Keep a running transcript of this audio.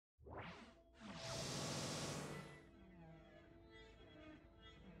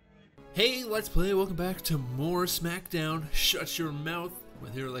Hey, let's play. Welcome back to more Smackdown. Shut your mouth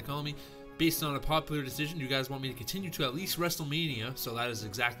with HeroTheyCallMe. Based on a popular decision, you guys want me to continue to at least WrestleMania, so that is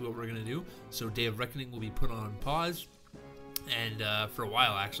exactly what we're going to do. So Day of Reckoning will be put on pause, and for a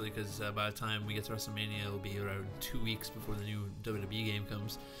while actually, because by the time we get to WrestleMania, it'll be around 2 weeks before the new WWE game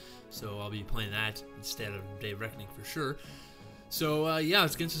comes. So I'll be playing that instead of Day of Reckoning for sure. So yeah,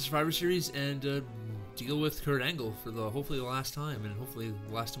 let's get into Survivor Series and deal with Kurt Angle for hopefully the last time, and hopefully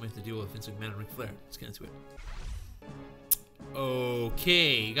the last time we have to deal with Vince McMahon and Ric Flair. Let's get into it.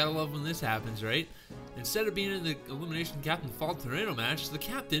 Okay, you gotta love when this happens, right? Instead of being in the Elimination Captain Fall Tornado match, the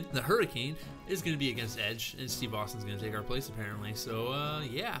captain, the Hurricane, is gonna be against Edge, and Steve Austin's gonna take our place apparently. So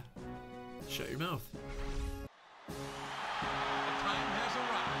yeah, shut your mouth.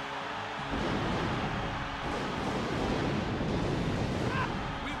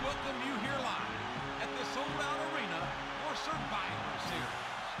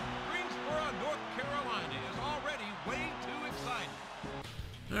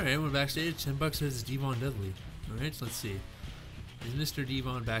 Alright, we're backstage. $10 says Devon Dudley. Alright, so let's see. Is Mr.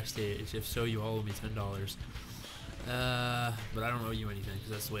 Devon backstage? If so, you all owe me $10. But I don't owe you anything, because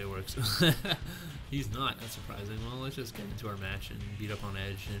that's the way it works. He's not. That's surprising. Well, let's just get into our match and beat up on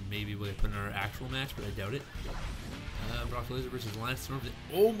Edge, and maybe we'll put in our actual match, but I doubt it. Brock Lesnar versus Lance Storm.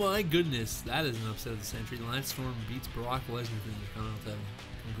 Oh my goodness, that is an upset of the century. Lance Storm beats Brock Lesnar for the Intercontinental title.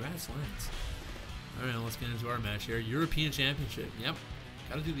 Congrats, Lance. Alright, let's get into our match here. European Championship. Yep.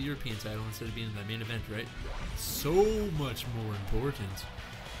 Gotta do the European title instead of being in the main event, right? So much more important.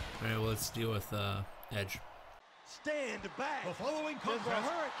 Alright, well, let's deal with Edge. Stand back. The following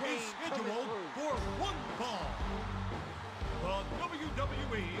contest is scheduled for one fall. The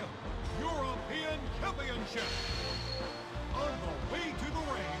WWE European Championship. On the way to the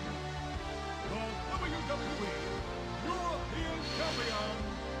ring, the WWE European Champion,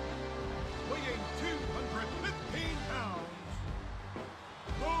 weighing 215 pounds.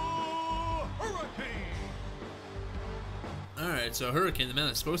 Alright, so Hurricane, the man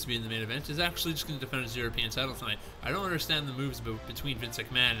that's supposed to be in the main event, is actually just going to defend his European title tonight. I don't understand the moves between Vince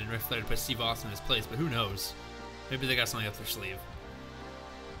McMahon and Ric Flair to put Steve Austin in his place, but who knows? Maybe they got something up their sleeve.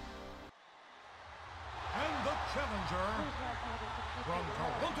 And the challenger, from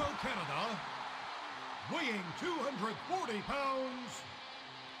Toronto, Canada, weighing 240 pounds,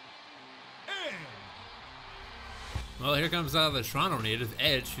 Edge. Well, here comes the Toronto native,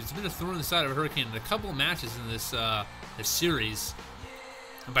 Edge, who's been a thorn in the side of Hurricane in a couple of matches in this this series.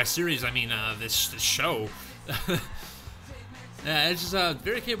 And by series, I mean this show. Edge is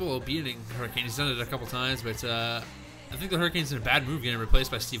very capable of beating Hurricane. He's done it a couple times, but I think the Hurricane's in a bad move getting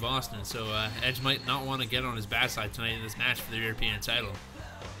replaced by Steve Austin. So Edge might not want to get on his bad side tonight in this match for the European title.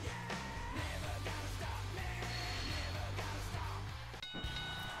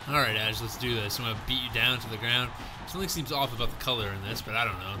 Alright, Edge, let's do this. I'm going to beat you down to the ground. Something seems off about the color in this, but I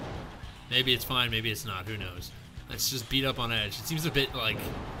don't know. Maybe it's fine, maybe it's not. Who knows? Let's just beat up on Edge. It seems a bit like,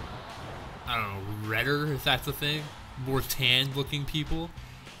 I don't know, redder, if that's a thing. More tanned looking people.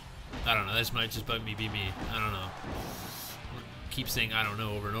 I don't know. This might just be me. I don't know. Keep saying I don't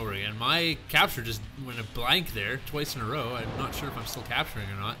know over and over again. My capture just went a blank there twice in a row. I'm not sure if I'm still capturing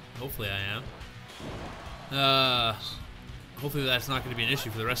or not. Hopefully I am. Hopefully that's not going to be an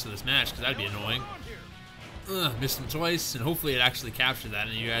issue for the rest of this match, because that'd be annoying. Missed him twice, and hopefully it actually captured that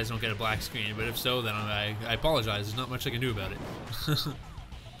and you guys don't get a black screen, but if so, then I apologize. There's not much I can do about it.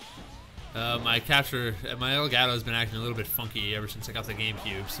 My capture, my Elgato has been acting a little bit funky ever since I got the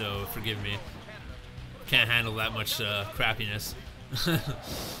GameCube, so forgive me. Can't handle that much crappiness.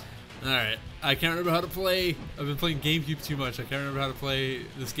 Alright, I can't remember how to play. I've been playing GameCube too much. I can't remember how to play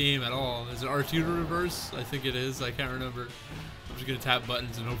this game at all. Is it R2 to reverse? I think it is. I can't remember. I'm just going to tap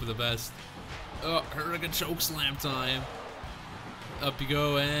buttons and hope for the best. Oh, Hurricane choke slam time. Up you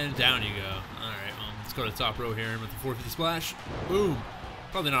go and down you go. Alright, well, let's go to the top row here with the 450 splash. Boom.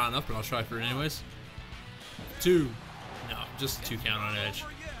 Probably not enough, but I'll try for it anyways. 2. No, just a 2 count on Edge.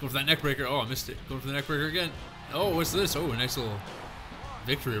 Going for that neck breaker. Oh, I missed it. Going for the neck breaker again. Oh, what's this? Oh, a nice little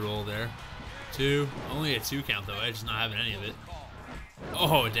victory roll there. 2. Only a 2 count though. Edge is not having any of it.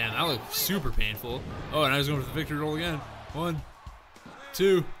 Oh, damn. That looked super painful. Oh, and I was going for the victory roll again. 1,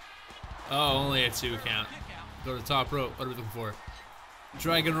 2. Oh, only a 2 count. Go to the top rope. What are we looking for?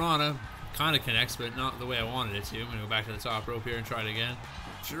 Dragon Rana. Kind of connects, but not the way I wanted it to. I'm going to go back to the top rope here and try it again.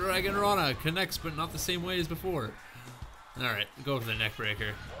 Dragon Rana connects, but not the same way as before. Alright, go for the neck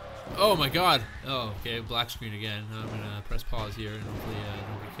breaker. Oh my god! Oh, okay, black screen again. I'm going to press pause here and hopefully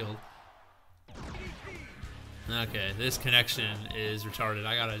don't get killed. Okay, this connection is retarded.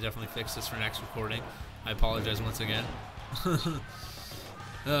 I gotta definitely fix this for next recording. I apologize once again.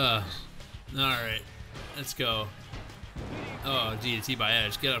 Alright. Let's go. Oh, DDT by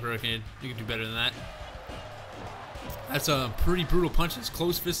Edge. Get up, Hurricane. You can do better than that. That's a pretty brutal punches.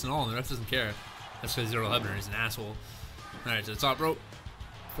 Close fists and all, and the ref doesn't care. That's because Zero Hebner is an asshole. Alright, to the top rope.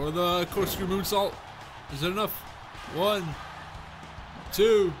 For the corkscrew moonsault. Is it enough? 1,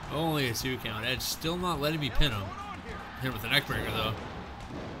 2. Only a 2 count. Edge still not letting me pin him. Hit him with the neckbreaker, though.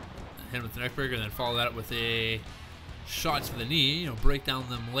 Hit him with the neckbreaker, and then follow that up with a shot to the knee. You know, break down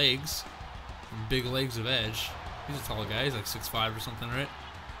them legs. Them big legs of Edge. He's a tall guy. He's like 6'5" or something, right?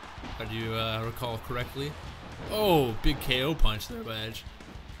 If I do recall correctly. Oh, big KO punch there by Edge.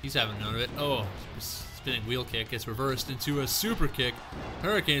 He's having none of it. Oh, spinning wheel kick gets reversed into a super kick.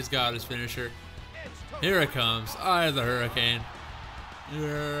 Hurricane's got his finisher. Here it comes. Eye of the Hurricane.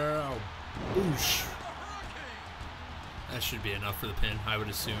 Yeah. Boosh. That should be enough for the pin, I would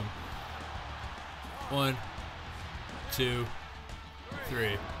assume. 1, 2, 3.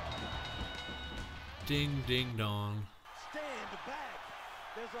 Ding, ding, dong.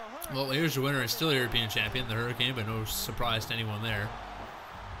 Well, here's your winner and still European champion, the Hurricane, but no surprise to anyone there.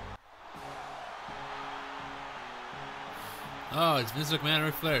 Oh, it's Vince McMahon and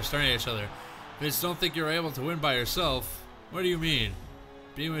Ric Flair staring at each other. Vince, don't think you're able to win by yourself. What do you mean?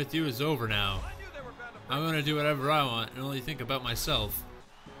 Being with you is over now. I'm going to do whatever I want and only think about myself.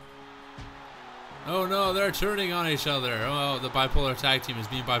 Oh no, they're turning on each other. Oh, the bipolar tag team is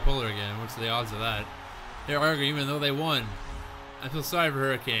being bipolar again. What's the odds of that? They're arguing even though they won. I feel sorry for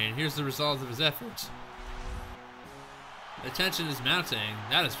Hurricane. Here's the result of his efforts. The tension is mounting.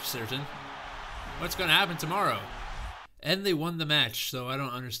 That is for certain. What's going to happen tomorrow? And they won the match, so I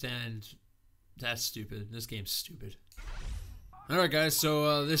don't understand. That's stupid. This game's stupid. Alright guys,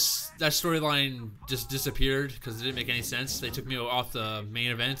 so that storyline just disappeared because it didn't make any sense. They took me off the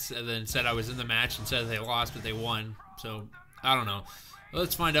main event and then said I was in the match and said they lost, but they won. So, I don't know.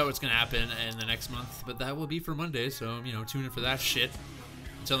 Let's find out what's going to happen in the next month, but that will be for Monday, so, you know, tune in for that shit.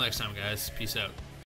 Until next time, guys. Peace out.